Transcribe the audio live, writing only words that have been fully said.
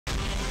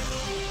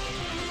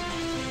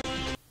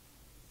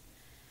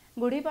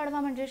गुढीपाडवा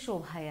म्हणजे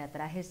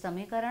शोभायात्रा हे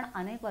समीकरण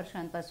अनेक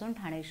वर्षांपासून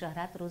ठाणे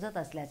शहरात रुजत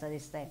असल्याचं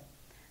दिसतंय।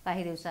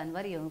 काही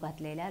दिवसांवर येऊन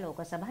घातलेल्या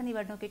लोकसभा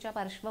निवडणुकीच्या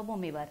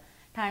पार्श्वभूमीवर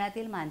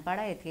ठाण्यातील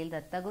मानपाडा येथील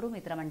दत्तगुरू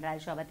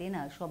मित्रमंडळाच्या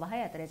वतीनं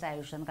शोभायात्रेचं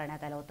आयोजन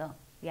करण्यात आलं होतं।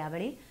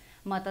 यावेळी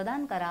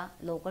मतदान करा,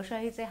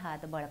 लोकशाहीचे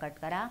हात बळकट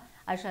करा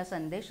अशा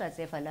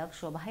संदेशाचे फलक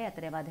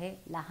शोभायात्रेमध्ये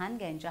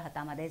लहानग्यांच्या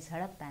हातामध्ये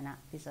झळकताना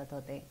दिसत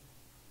होते।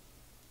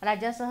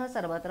 राज्यासह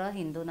सर्वत्र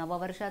हिंदू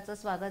नववर्षाचं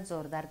स्वागत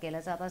जोरदार केलं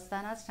जात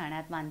असतानाच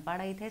ठाण्यात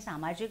मानपाडा इथे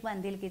सामाजिक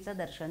बांधिलकीचं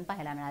दर्शन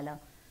पाहायला मिळालं।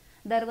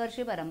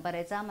 दरवर्षी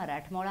परंपरेचा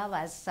मराठमोळा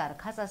वास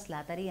सारखाच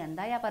असला तरी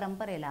यंदा या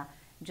परंपरेला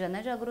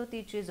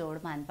जनजागृतीची जोड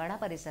मानपाडा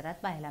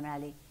परिसरात पाहायला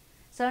मिळाली।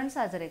 सण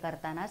साजरे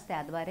करतानाच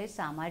त्याद्वारे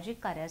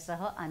सामाजिक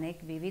कार्यासह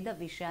अनेक विविध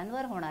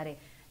विषयांवर होणारे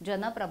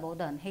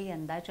जनप्रबोधन हे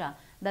यंदाच्या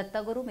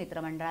दत्तगुरू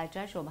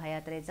मित्रमंडळाच्या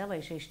शोभायात्रेचं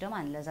वैशिष्ट्य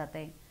मानलं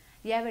जाते।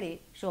 यावेळी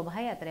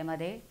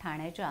शोभायात्रेमध्ये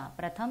ठाण्याच्या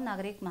प्रथम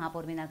नागरिक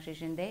महापौर मीनाक्षी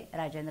शिंदे,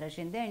 राजेंद्र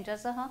शिंदे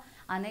यांच्यासह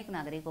अनेक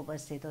नागरिक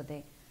उपस्थित होते।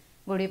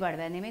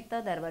 गुढीपाडव्यानिमित्त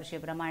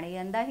दरवर्षीप्रमाणे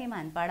यंदाही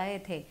मानपाडा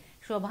येथे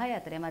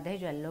शोभायात्रेमध्ये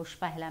जल्लोष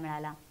पाहायला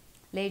मिळाला।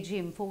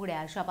 लेझीम, फुगड्या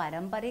अशा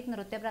पारंपरिक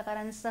नृत्य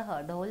प्रकारांसह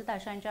ढोल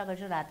ताशांच्या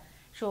गजरात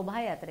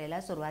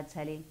शोभायात्रेला सुरुवात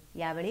झाली।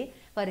 यावेळी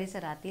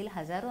परिसरातील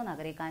हजारो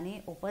नागरिकांनी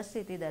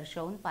उपस्थिती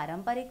दर्शवून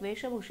पारंपरिक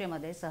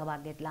वेशभूषेमध्ये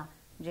सहभाग घेतला।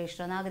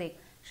 ज्येष्ठ नागरिक,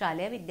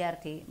 शालेय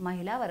विद्यार्थी,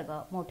 महिला वर्ग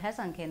मोठ्या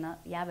संख्येनं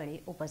यावेळी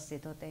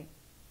उपस्थित होते।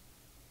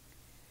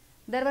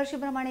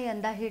 दरवर्षीप्रमाणे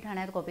यंदाही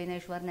ठाण्यात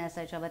कोपिनेश्वर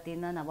न्यासाच्या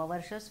वतीनं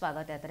नववर्ष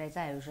स्वागत यात्रेचं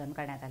आयोजन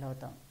करण्यात आलं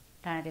होतं।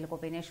 ठाण्यातील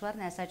कोपिनेश्वर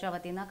न्यासाच्या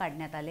वतीनं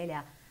काढण्यात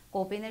आलेल्या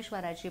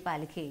कोपिनेश्वराची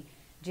पालखी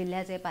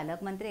जिल्ह्याचे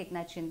पालकमंत्री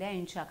एकनाथ शिंदे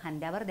यांच्या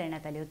खांद्यावर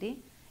देण्यात आली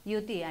होती।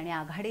 युती आणि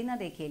आघाडीनं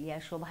देखील या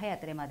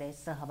शोभायात्रेमध्ये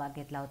सहभाग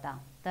घेतला होता।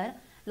 तर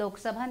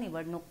लोकसभा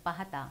निवडणूक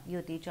पाहता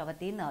युतीच्या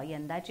वतीनं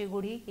यंदाची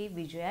गुढी ही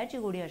विजयाची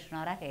गुढी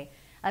असणार आहे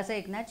असं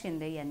एकनाथ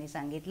शिंदे यांनी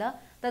सांगितलं।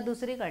 तर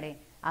दुसरीकडे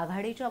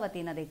आघाडीच्या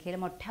वतीनं देखील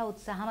मोठ्या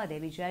उत्साहामध्ये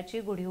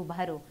विजयाची गुढी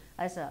उभारू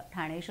असं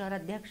ठाणे शहर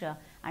अध्यक्ष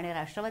आणि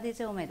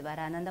राष्ट्रवादीचे उमेदवार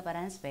आनंद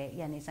परांजपे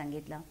यांनी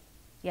सांगितलं।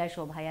 या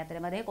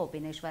शोभायात्रेमध्ये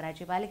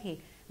कोपिनेश्वराची पालखी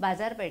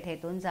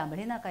बाजारपेठेतून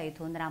जांभळी नाका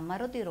इथून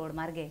राममारुती रोड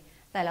मार्गे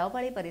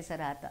तलावपाळी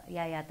परिसरात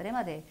या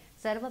यात्रेमध्ये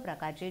सर्व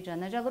प्रकारची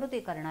जनजागृती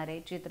करणारे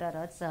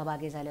चित्ररथ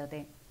सहभागी झाले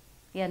होते।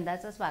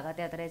 यंदाचं स्वागत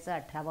यात्रेचं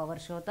 18वं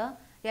वर्ष होतं।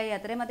 या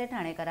यात्रेमध्ये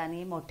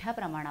ठाणेकरांनी मोठ्या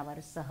प्रमाणावर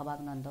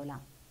सहभाग नोंदवला।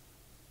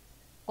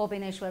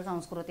 कोपिनेश्वर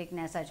सांस्कृतिक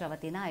न्यासाच्या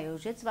वतीनं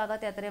आयोजित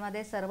स्वागत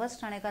यात्रेमध्ये सर्वच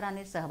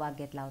ठाणेकरांनी सहभाग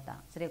घेतला होता।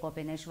 श्री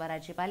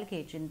कोपिनेश्वराची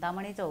पालखी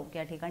चिंतामणी चौक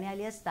या ठिकाणी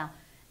आली असता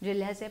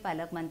जिल्ह्याचे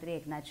पालकमंत्री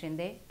एकनाथ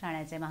शिंदे,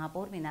 ठाण्याचे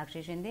महापौर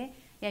मीनाक्षी शिंदे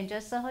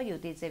यांच्यासह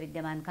युतीचे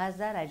विद्यमान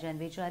खासदार राजन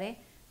विचारे,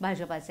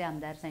 भाजपाचे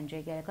आमदार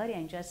संजय केळकर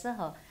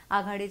यांच्यासह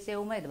आघाडीचे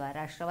उमेदवार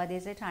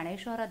राष्ट्रवादीचे ठाणे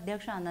शहर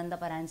अध्यक्ष आनंद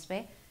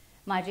परांजपे,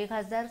 माजी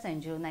खासदार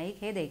संजीव नाईक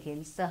हे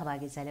देखील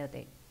सहभागी झाले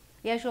होते।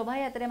 या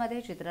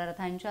शोभायात्रेमध्ये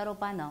चित्ररथांच्या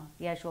रूपानं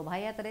या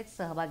शोभायात्रेत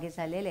सहभागी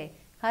झालेले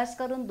खास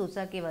करून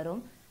दुचाकीवरून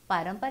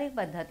पारंपरिक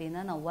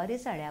पद्धतीनं नऊवारी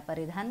साड्या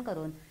परिधान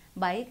करून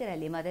बाईक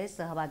रॅलीमध्ये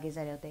सहभागी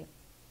झाले होते।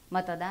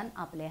 मतदान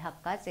आपले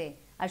हक्काचे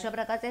अशा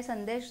प्रकारचे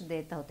संदेश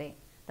देत होते।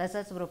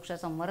 तसंच वृक्ष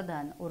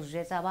संवर्धन,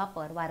 ऊर्जेचा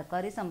वापर,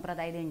 वारकरी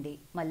संप्रदाय दिंडी,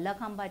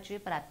 मल्लखांबाची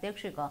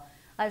प्रात्यक्षिकं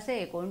असे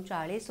एकूण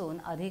 40हून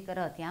अधिक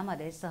रथ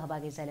यामध्ये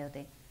सहभागी झाले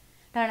होते।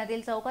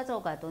 ठाण्यातील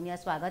चौकाचौकातून या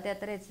स्वागत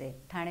यात्रेचे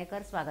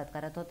ठाणेकर स्वागत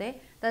करत होते।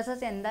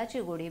 तसंच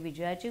यंदाची गुढी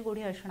विजयाची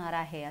गुढी असणार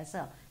आहे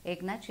असं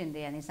एकनाथ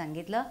शिंदे यांनी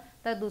सांगितलं।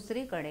 तर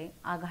दुसरीकडे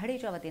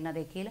आघाडीच्या वतीनं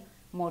देखील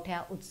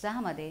मोठ्या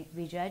उत्साहामध्ये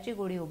विजयाची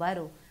गुढी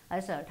उभारू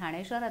असं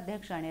ठाणे शहर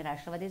अध्यक्ष आणि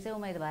राष्ट्रवादीचे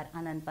उमेदवार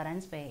आनंद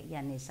परांजपे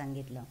यांनी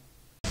सांगितलं।